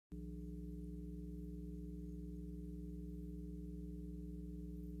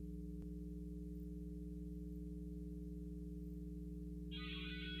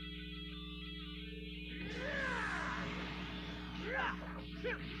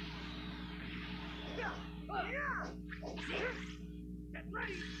Get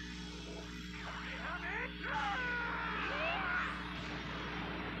ready!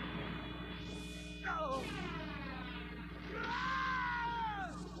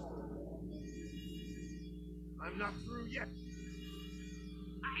 I'm not through yet.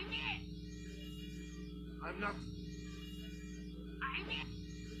 I'm not.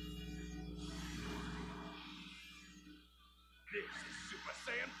 This is Super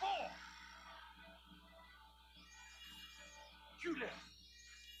Saiyan 4. You left.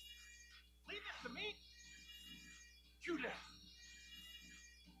 Leave it to me. You left.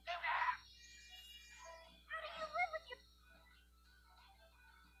 How do you live with your...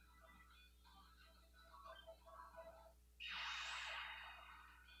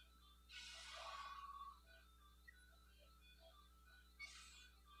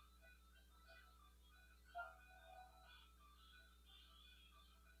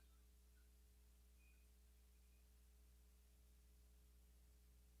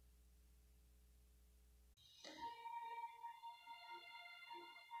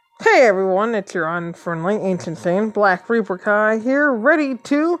 Hey everyone, it's your unfriendly Ancient Saiyan, Black Reaper Kai here, ready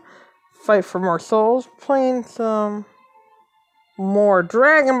to fight for more souls, playing some more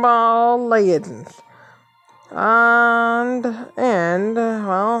Dragon Ball Legends. Well,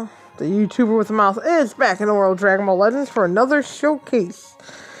 the YouTuber with the mouth is back in the world of Dragon Ball Legends for another showcase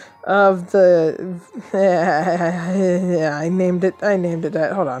of the... yeah, I named it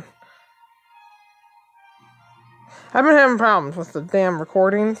that, hold on. I've been having problems with the damn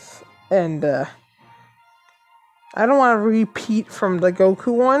recordings, and I don't want to repeat from the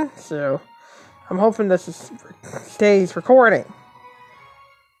Goku one, so I'm hoping this stays recording.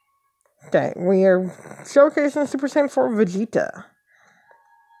 Okay, we are showcasing Super Saiyan 4 Vegeta.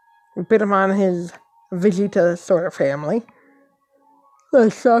 We bit him on his Vegeta sort of family.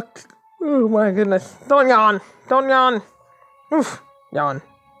 That sucked. Oh my goodness. Don't yawn! Don't yawn! Oof! Yawn.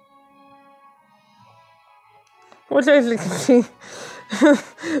 Which, as you can see, the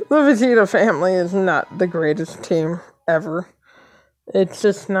Vegeta family is not the greatest team ever. It's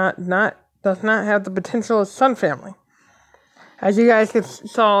just does not have the potential of Sun family. As you guys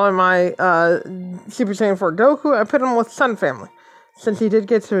saw in my Super Saiyan 4 Goku, I put him with Sun family, since he did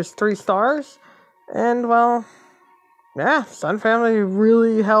get to his 3 stars, and well, yeah, Sun family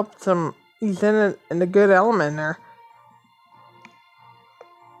really helped him. He's in a good element there.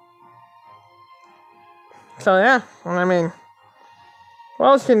 So yeah, I mean, what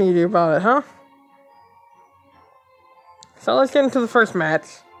else can you do about it, huh? So let's get into the first match.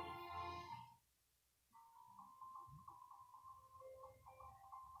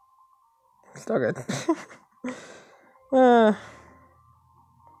 Still good.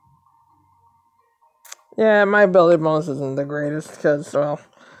 Yeah, my ability bonus isn't the greatest, because, well,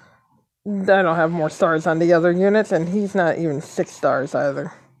 I don't have more stars on the other units, and he's not even 6 stars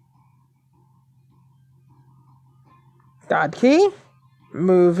either. God Key,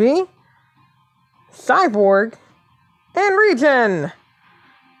 Movie, Cyborg, and Regen!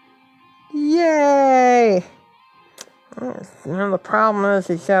 Yay! The problem is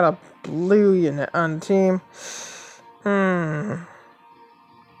he's got a blue unit on the team. The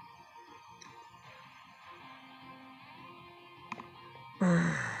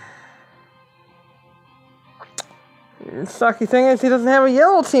sucky thing is he doesn't have a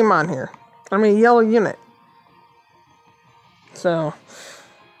yellow team on here. I mean, yellow unit. So,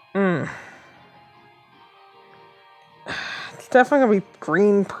 it's definitely gonna be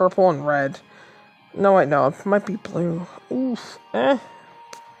green, purple, and red. No, wait, no, it might be blue. Oof, This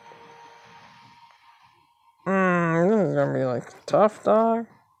is gonna be like tough, dog.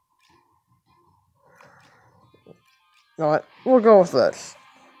 You know what? We'll go with this.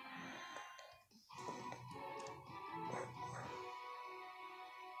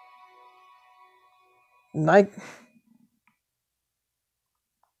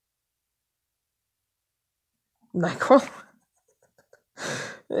 NyQuil?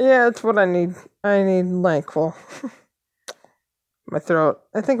 Yeah, that's what I need. I need NyQuil. My throat.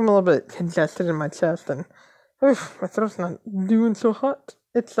 I think I'm a little bit congested in my chest, and oof, my throat's not doing so hot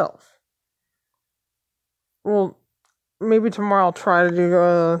itself. Well, maybe tomorrow I'll try to do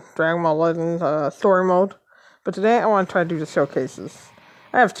Dragon Ball Legends story mode, but today I want to try to do the showcases.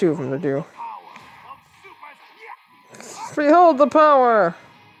 I have 2 of them to do. Behold the power!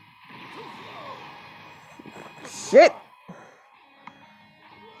 Shit!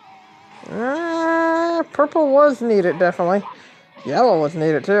 Purple was needed, definitely. Yellow was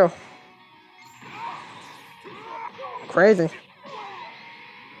needed, too. Crazy.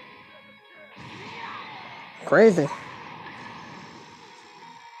 Crazy.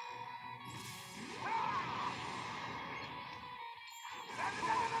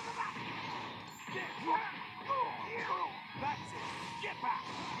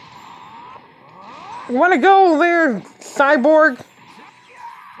 Wanna go there, cyborg?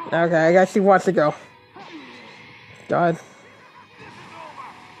 Okay, I guess he wants to go. God.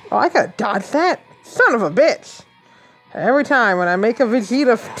 Oh, I gotta dodge that? Son of a bitch! Every time when I make a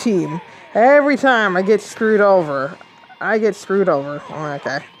Vegeta team, every time I get screwed over. I get screwed over. Oh,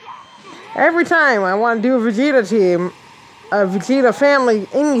 okay. Every time I want to do a Vegeta team, a Vegeta family,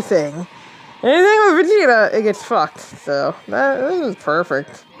 anything with Vegeta, it gets fucked. So, this is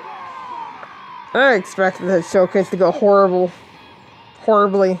perfect. I expected the showcase to go horribly.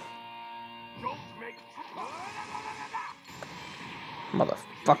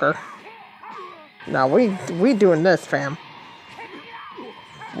 Motherfucker. Now we doing this, fam.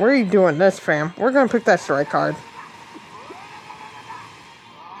 We're doing this, fam. We're gonna pick that strike card.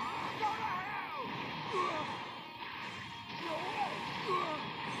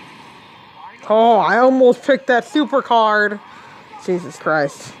 Oh, I almost picked that super card. Jesus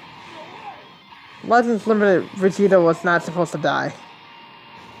Christ. Legends Limited Vegeta was not supposed to die.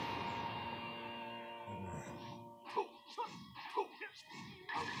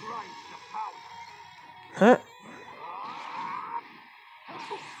 Huh?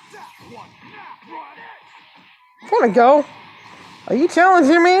 Wanna go? Are you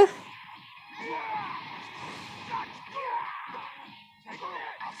challenging me?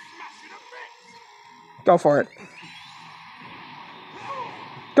 Go for it.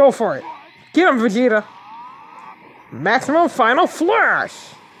 Go for it. Get him, Vegeta. Maximum Final Flash.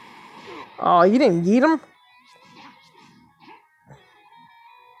 Oh, you didn't eat him?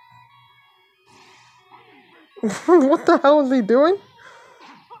 What the hell is he doing?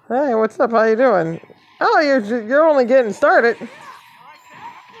 Hey, what's up? How you doing? Oh, you're only getting started.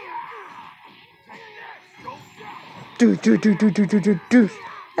 Do.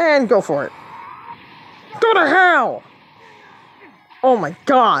 And go for it. Go to hell! Oh my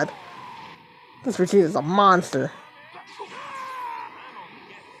god. This Vegeta is a monster.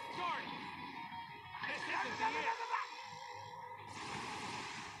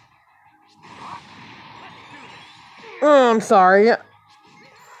 Oh, I'm sorry.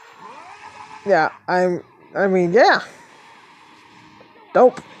 Yeah, I mean, yeah.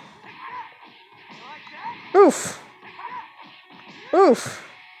 Dope. Oof. Oof.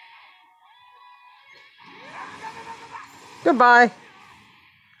 Goodbye.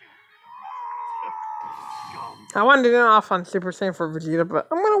 I wanted to get off on Super Saiyan for Vegeta, but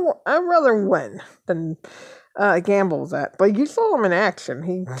I'd rather win than gamble with that. But you saw him in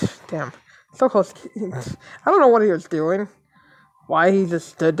action. Damn, so close. I don't know what he was doing. Why he just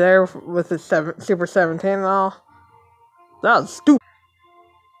stood there with his Super 17 and all. That was stupid.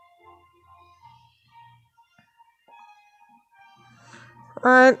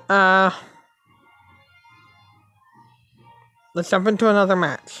 Alright, let's jump into another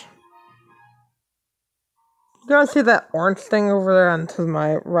match. You guys see that orange thing over there on to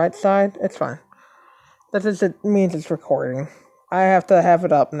my right side? It's fine. That just means it's recording. I have to have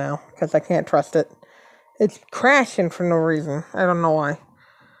it up now, because I can't trust it. It's crashing for no reason. I don't know why.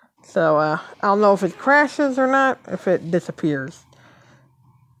 So, I'll know if it crashes or not, if it disappears.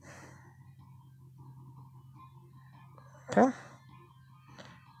 Okay.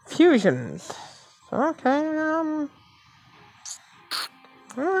 Fusions. Okay,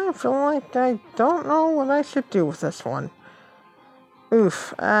 I feel like I don't know what I should do with this one.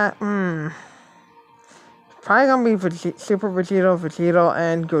 Oof, Probably gonna be Super Vegeta,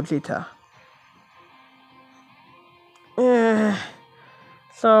 and Gogeta.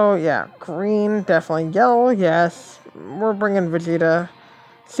 So, yeah, green, definitely yellow, yes. We're bringing Vegeta.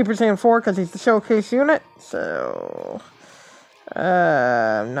 Super Saiyan 4 because he's the showcase unit, so...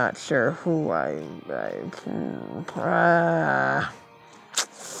 I'm not sure who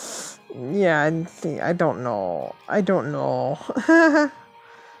yeah, I don't know.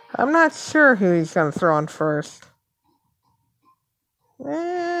 I'm not sure who he's gonna throw in first.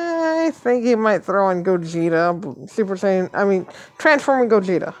 I think he might throw in Gogeta, Super Saiyan, transforming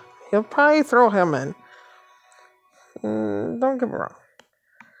Gogeta. He'll probably throw him in. Don't get me wrong.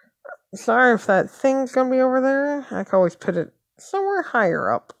 Sorry if that thing's gonna be over there. I can always put it somewhere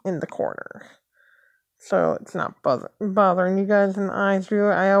higher up in the corner, so it's not bothering you guys in the eyes view.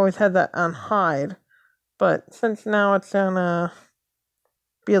 I always had that on hide, but since now it's gonna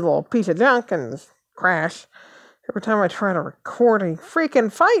be a little piece of junk and just crash every time I try to record a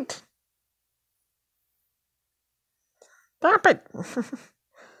freaking fight. Stop it!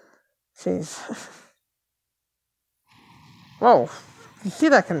 Jeez. Whoa, you see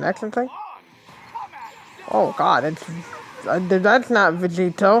that connection thing? Oh god, that's not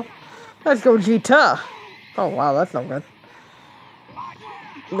Vegito. That's Gogeta. Oh wow, that's no good.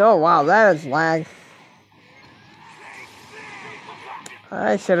 Oh wow, that is lag.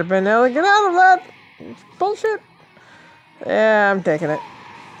 I should have been able to get out of that. It's bullshit. Yeah, I'm taking it.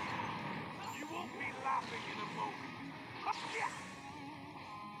 You won't be laughing in a moment.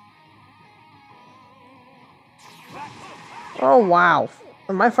 Oh, wow.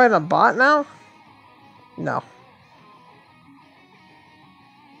 Am I fighting a bot now? No.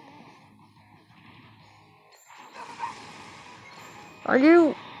 Are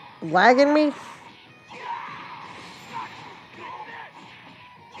you lagging me?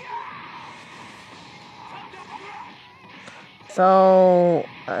 So,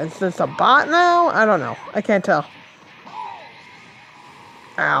 is this a bot now? I don't know. I can't tell.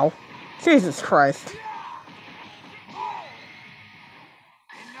 Ow. Jesus Christ.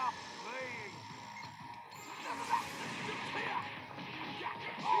 Enough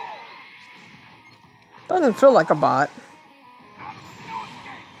playing. Doesn't feel like a bot.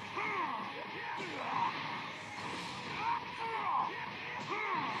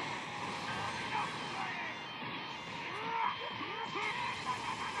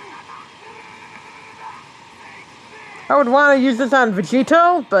 I would want to use this on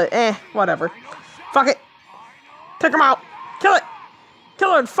Vegeta, but whatever. Fuck it. Take him out. Kill it.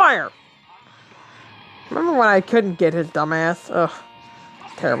 Kill it with fire. Remember when I couldn't get his dumbass? Ugh.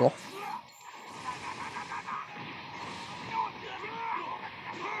 Terrible.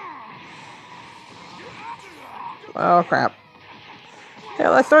 Oh, crap. Hey,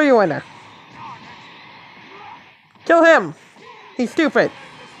 let's throw you in there. Kill him. He's stupid.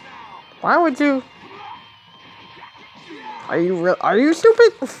 Why would you... Are you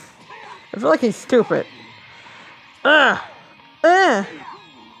stupid? I feel like he's stupid. Yeah,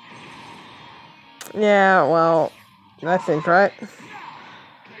 well, that seems right.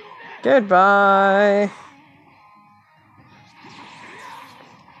 Goodbye.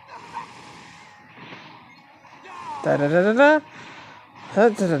 Da da da da da.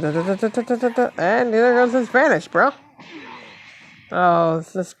 And there goes his vanish, bro. Oh,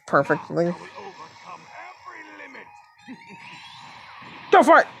 this is perfectly. Overcome every limit. Go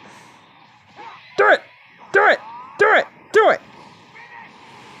for it! Do it! Do it! Do it! Do it!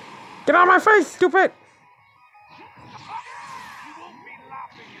 Get out of my face, stupid! You won't be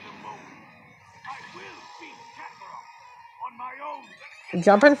laughing in a moment. I will beat Kakarot on my own. You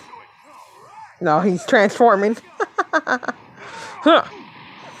jumping? No, he's transforming. Huh.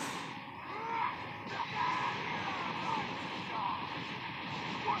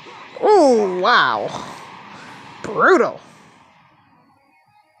 Ooh, wow. Brutal.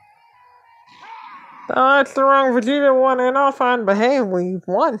 That's the wrong Vegeta one and off on, but hey, we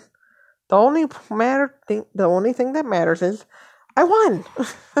won. The only thing that matters is I won.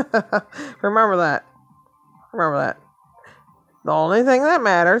 Remember that. Remember that. The only thing that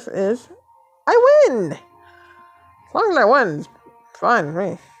matters is I win. As long as I win, it's fine with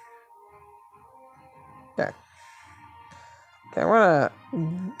me. Okay. Okay, we're gonna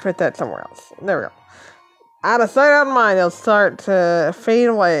put that somewhere else. There we go. Out of sight, out of mind, it'll start to fade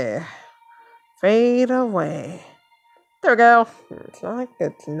away. Fade away. There we go.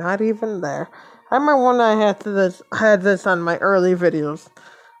 It's not even there. I remember when I had this on my early videos.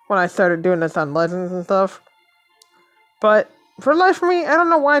 When I started doing this on Legends and stuff. But for the life of me, I don't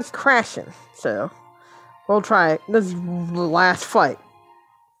know why it's crashing. So we'll try it. This is the last fight.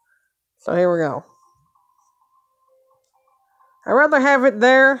 So here we go. I'd rather have it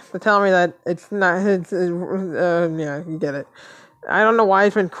there to tell me that it's not yeah, you get it. I don't know why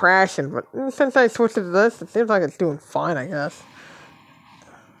it's been crashing, but since I switched to this, it seems like it's doing fine, I guess.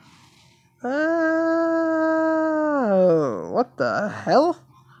 Oh, what the hell?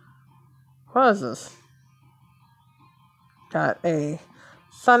 What is this? Got a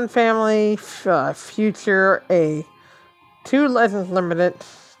Sun Family, Future, a 2 Legends Limited,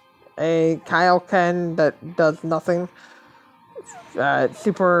 a Kaioken that does nothing,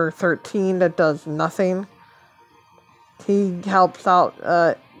 Super 13 that does nothing. He helps out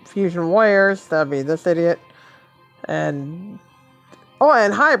Fusion Warriors, that'd be this idiot, and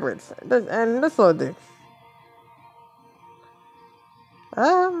and hybrids, and this little dude.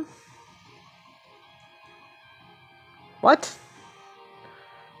 What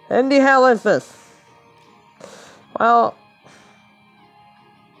in the hell is this? Well,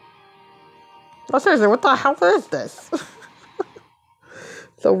 seriously, what the hell is this?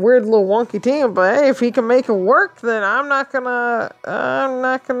 It's a weird little wonky team, but hey, if he can make it work, then I'm not gonna,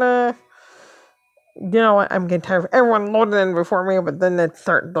 you know what, I'm getting tired of everyone loading in before me, but then the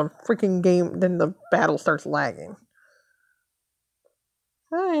freaking game, then the battle starts lagging.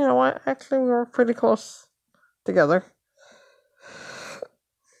 You know what, actually we were pretty close together.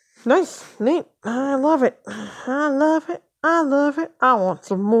 Nice, neat, I love it, I love it. I want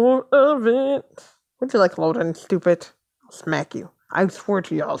some more of it. Would you like loading, stupid? I'll smack you. I swear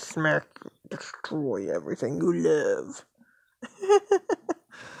to you, I'll smack you. Destroy everything you love.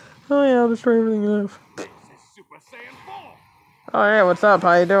 Oh yeah, I'll destroy everything you love. This is Super Saiyan 4. Oh yeah, what's up?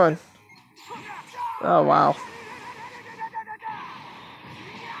 How you doing? Oh wow.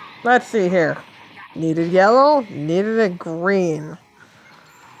 Let's see here. Needed yellow, needed a green.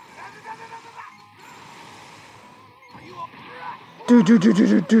 Do.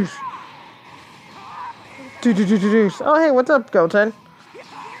 Oh hey, what's up, Goten?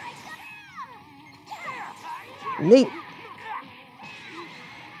 Neat.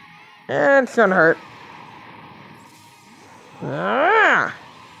 And it's gonna hurt. Ah!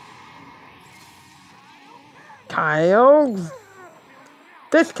 Kyle.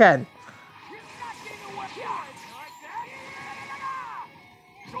 This can.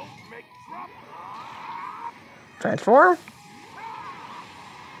 Don't make trouble. Transform.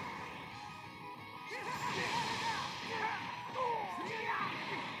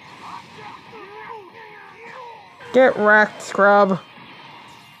 Get wrecked, scrub.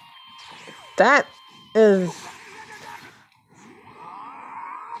 That is...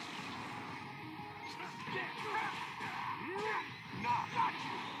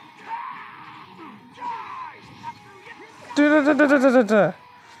 You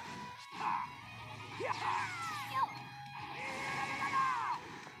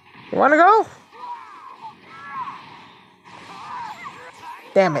wanna go?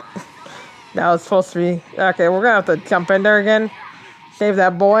 Damn it. That was supposed to be... Okay, we're gonna have to jump in there again. Save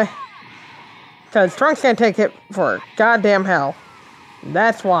that boy. Because Trunks can't take it for goddamn hell.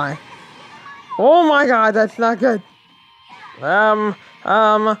 That's why. Oh my god, that's not good. Five.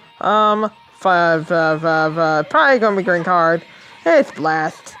 Probably gonna be green card. It's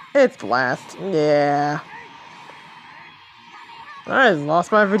blast. It's blast. Yeah. I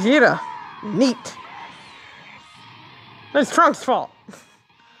lost my Vegeta. Neat. It's Trunks' fault.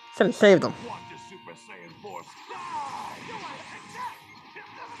 Should have saved him. Watch your Super Saiyan Force.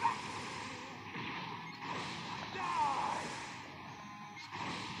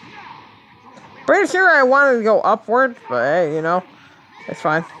 Pretty sure I wanted to go upward, but hey, you know, it's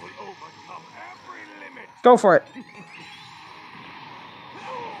fine. I will overcome every limit. Go for it.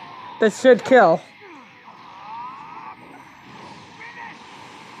 This should kill.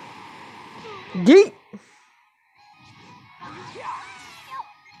 Yeet!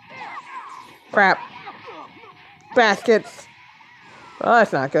 Crap. Baskets. Well,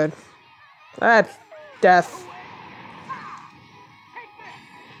 that's not good. That's death.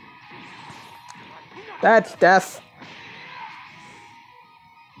 That's death.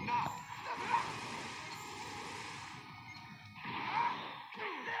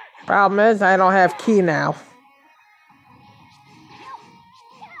 Problem is, I don't have key now.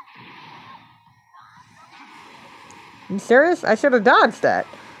 You serious? I should have dodged that.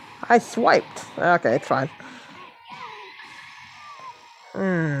 I swiped. Okay, it's fine.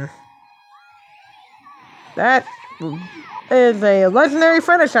 That is a legendary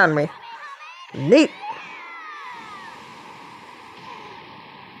finish on me. Neat.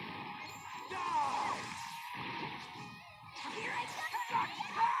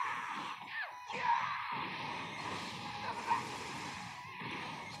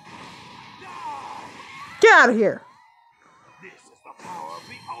 Get out of here. This is the power of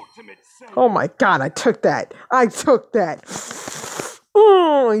the ultimate Saiyan. Oh my god, I took that. I took that.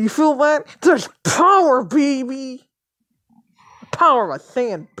 Oh, you feel that? There's power, baby. Power of a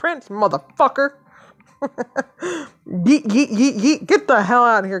Saiyan Prince, motherfucker. Yeet, yeet, yeet, yeet. Get the hell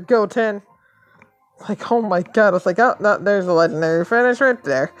out of here, Goten. Like, oh my god. It's like, oh, no, there's a legendary finish right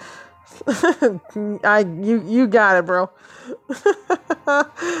there. You got it, bro.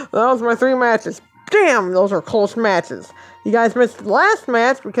 That was my 3 matches. Damn, those are close matches. You guys missed the last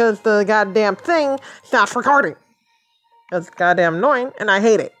match because the goddamn thing stopped recording. It's goddamn annoying, and I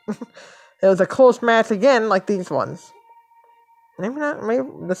hate it. It was a close match again, like these ones. Maybe not, maybe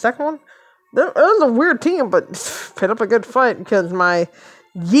the second one? It was a weird team, but put up a good fight because my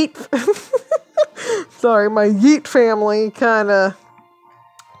Yeet... Sorry, my Yeet family kinda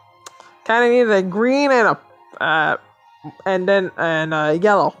needed a green and a,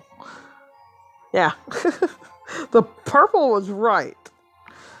 yellow. Yeah. The purple was right.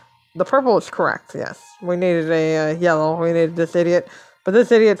 The purple was correct, yes. We needed a yellow. We needed this idiot. But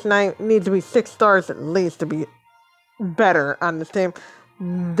this idiot's needs to be 6 stars at least to be better on this team.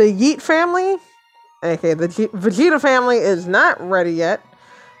 The Yeet family, okay, the Vegeta family is not ready yet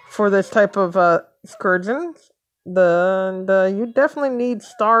for this type of excursion. You definitely need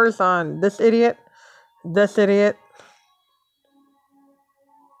stars on this idiot,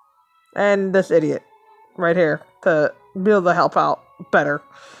 And this idiot right here to be able to help out better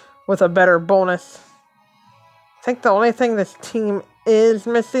with a better bonus. I think the only thing this team is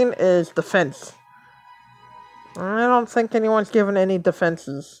missing is defense. I don't think anyone's given any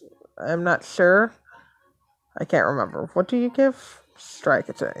defenses. I'm not sure. I can't remember. What do you give? Strike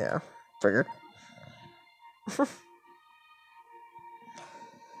attack, yeah. Figured.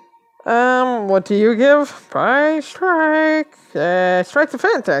 What do you give? By strike. Strike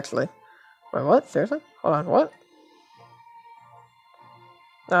defense, actually. Wait, what? Seriously? Hold on, what?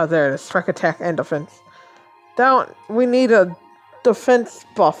 Oh, there it is. Strike attack and defense. We need a defense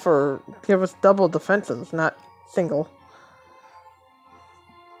buffer. Give us double defenses, not single.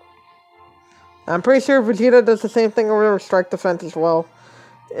 I'm pretty sure Vegeta does the same thing over there with strike defense as well.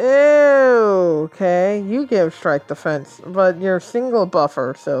 Ew, okay, you give strike defense, but you're single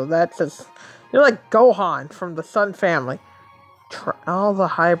buffer, so that's just... You're like Gohan from the Sun family. All the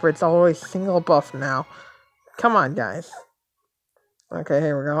hybrids always single buff now. Come on, guys. Okay,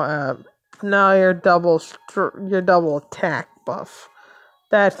 here we go. Now you're double attack buff.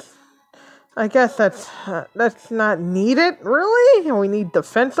 I guess that's not needed, really? We need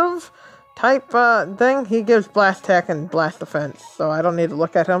defensive type thing. He gives blast attack and blast defense, so I don't need to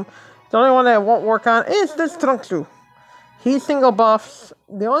look at him. The only one that won't work on is this Trunks. He single buffs.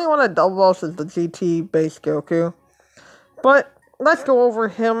 The only one that double buffs is the GT base Goku. But let's go over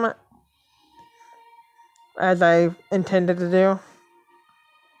him as I intended to do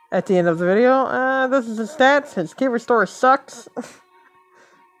at the end of the video. This is his stats. His key restore sucks.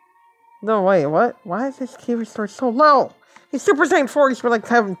 No, wait, what? Why is his key restore so low? He's Super Saiyan 4. He's for like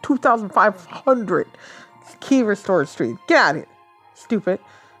having 2,500 key restore streak. Get out of here. Stupid.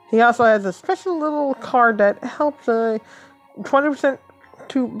 He also has a special little card that helps 20%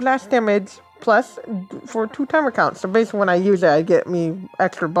 to blast damage plus for 2 timer counts. So basically when I use it, I get me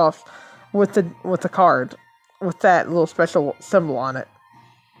extra buffs with the card. With that little special symbol on it.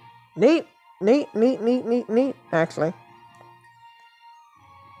 Neat, actually.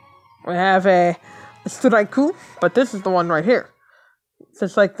 We have a Straiku, but this is the one right here.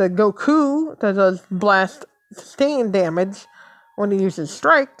 Just like the Goku that does blast sustain damage when he uses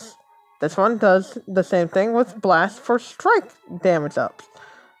strikes, this one does the same thing with blast for strike damage ups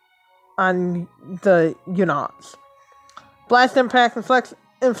on the units. Blast impact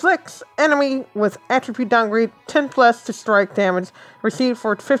inflicts enemy with attribute downgrade 10 plus to strike damage received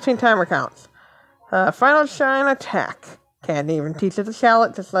for 15 timer counts. Final shine attack. Can't even teach it to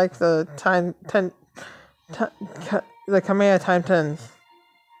shallot, just like the the Kamea time 10s.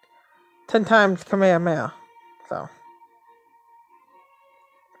 10 times Kamehameha. So.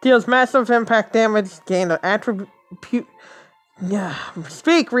 Deals massive impact damage, gain an attribute...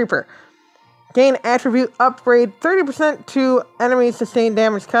 Speak, Reaper. Gain attribute upgrade 30% to enemy sustained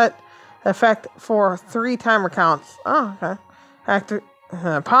damage cut. Effect for 3 timer counts. Oh, okay.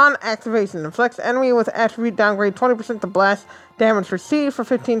 Upon activation, inflicts enemy with attribute downgrade 20% to blast damage received for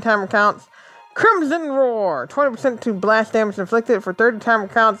 15 timer counts. Crimson Roar, 20% to blast damage inflicted for 30 timer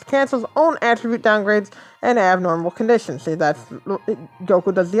counts. Cancels own attribute downgrades and abnormal conditions. See,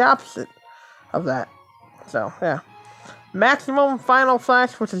 Goku does the opposite of that. So, yeah. Maximum Final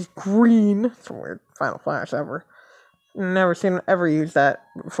Flash, which is green. It's a weird Final Flash ever. Never seen him ever use that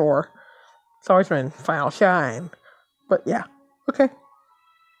before. It's always been Final Shine. But yeah, okay.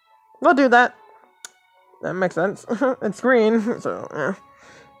 We'll do that. That makes sense. It's green, so yeah.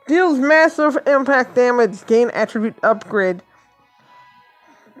 Deals massive impact damage. Gain attribute upgrade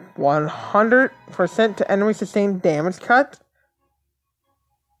 100% to enemy sustained damage cut.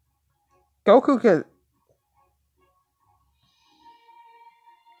 Goku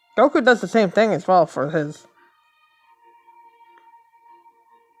does the same thing as well for his.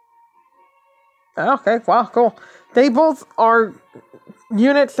 Okay, wow, cool. They both are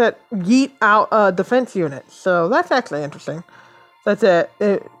units that yeet out defense units, so that's actually interesting. That's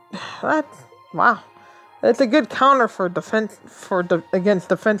wow. That's a good counter for defense against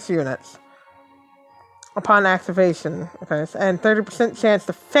defense units. Upon activation, okay, and 30% chance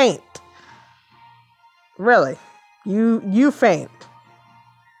to faint. Really, you faint.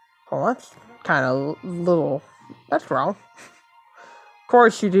 Well, that's kind of little. That's wrong. Of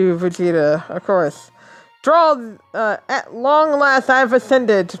course you do, Vegeta. Of course. Draw, at long last I've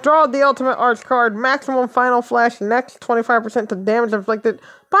ascended. To draw the ultimate arch card, maximum final flash, next 25% to damage inflicted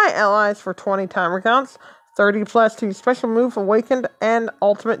by allies for 20 timer counts. 30 plus to special move awakened and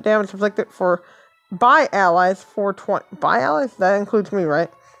ultimate damage inflicted by allies for 20. By allies? That includes me, right?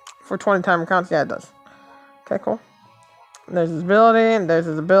 For 20 timer counts? Yeah, it does. Okay, cool. And there's his ability, and there's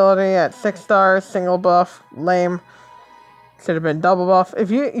his ability at 6 stars, single buff, lame. Should have been double buff.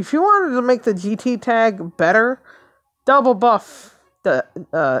 If you wanted to make the GT tag better, double buff the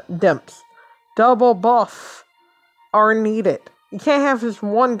dimps. Double buff are needed. You can't have just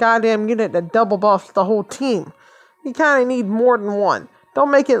one goddamn unit that double buffs the whole team. You kind of need more than one. Don't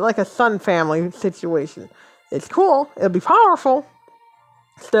make it like a Sun family situation. It's cool. It'll be powerful.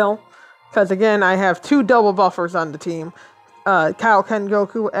 Still. Because again, I have 2 double buffers on the team. Kaioken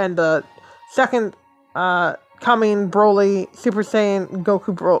Goku and the second coming Broly Super Saiyan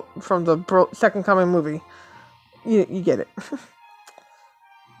Goku from the second coming movie. You get it.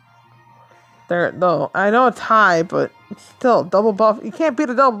 There, though. I know it's high, but still, double buff. You can't beat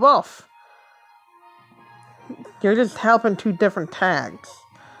a double buff. You're just helping 2 different tags.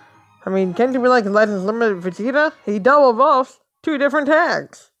 I mean, can't you be like Legends Limited Vegeta? He double buffs 2 different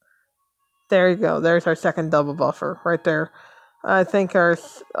tags. There you go. There's our second double buffer right there. I think our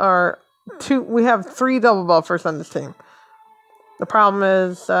 2. We have 3 double buffers on this team. The problem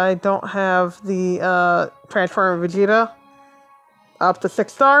is I don't have the Transforming Vegeta up to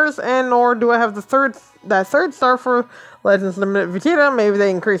 6 stars, and nor do I have the third star for Legends Limited Vegeta. Maybe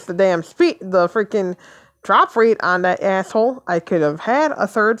they increased the damn speed, the freaking drop rate on that asshole. I could have had a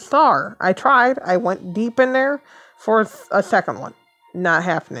 3rd star. I tried. I went deep in there for a second one. Not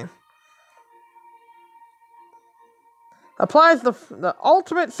happening. Applies the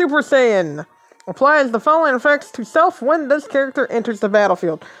Ultimate Super Saiyan. Applies the following effects to self when this character enters the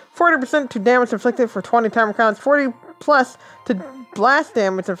battlefield. 40% to damage inflicted for 20 timer counts. 40 plus to blast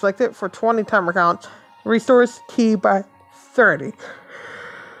damage inflicted for 20 timer counts. Restores ki by 30.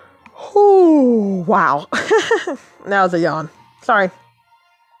 Ooh, wow. That was a yawn. Sorry.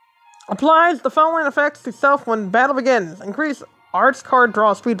 Applies the following effects to self when battle begins. Increase arts card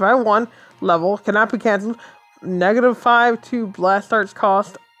draw speed by 1 level. Cannot be cancelled. -5 to blast arts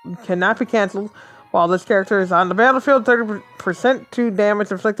cost. Cannot be cancelled while this character is on the battlefield. 30% to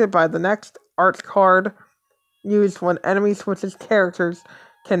damage inflicted by the next arts card used when enemy switches characters.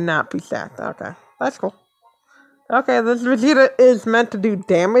 Cannot be stacked. Okay, that's cool. Okay, this Vegeta is meant to do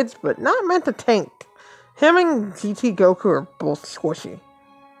damage, but not meant to tank. Him and GT Goku are both squishy,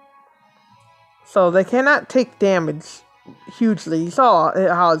 so they cannot take damage hugely. You saw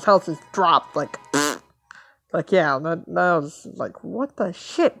how his health has dropped, like yeah, that was like, what the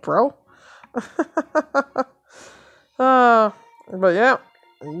shit, bro? But yeah,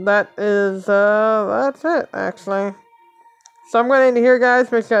 that's it, actually. So I'm going to end it here,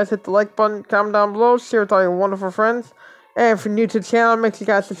 guys. Make sure you guys hit the like button, comment down below, share with all your wonderful friends. And if you're new to the channel, make sure you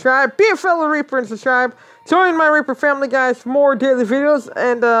guys subscribe. Be a fellow Reaper and subscribe. Join my Reaper family, guys, for more daily videos.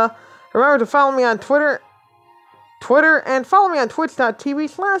 And remember to follow me on Twitter, and follow me on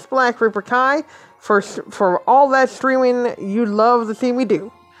twitch.tv/BlackReaperKai for all that streaming you love the thing we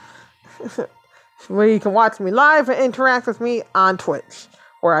do. Where you can watch me live and interact with me on Twitch,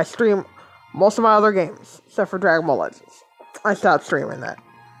 where I stream most of my other games, except for Dragon Ball Legends. I stopped streaming that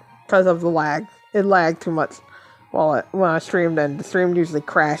because of the lag. It lagged too much when I streamed, and the stream usually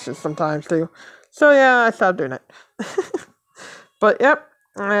crashes sometimes too. So yeah, I stopped doing it. But yep.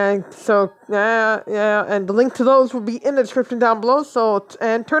 And so, yeah, and the link to those will be in the description down below. So,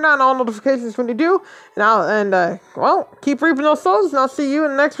 and turn on all notifications when you do. And well, keep reaping those souls, and I'll see you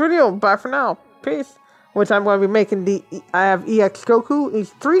in the next video. Bye for now. Peace. Which I'm going to be making I have EX Goku. He's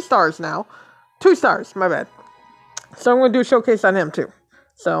 3 stars now. 2 stars, my bad. So I'm going to do a showcase on him too.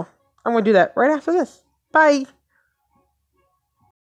 So, I'm going to do that right after this. Bye.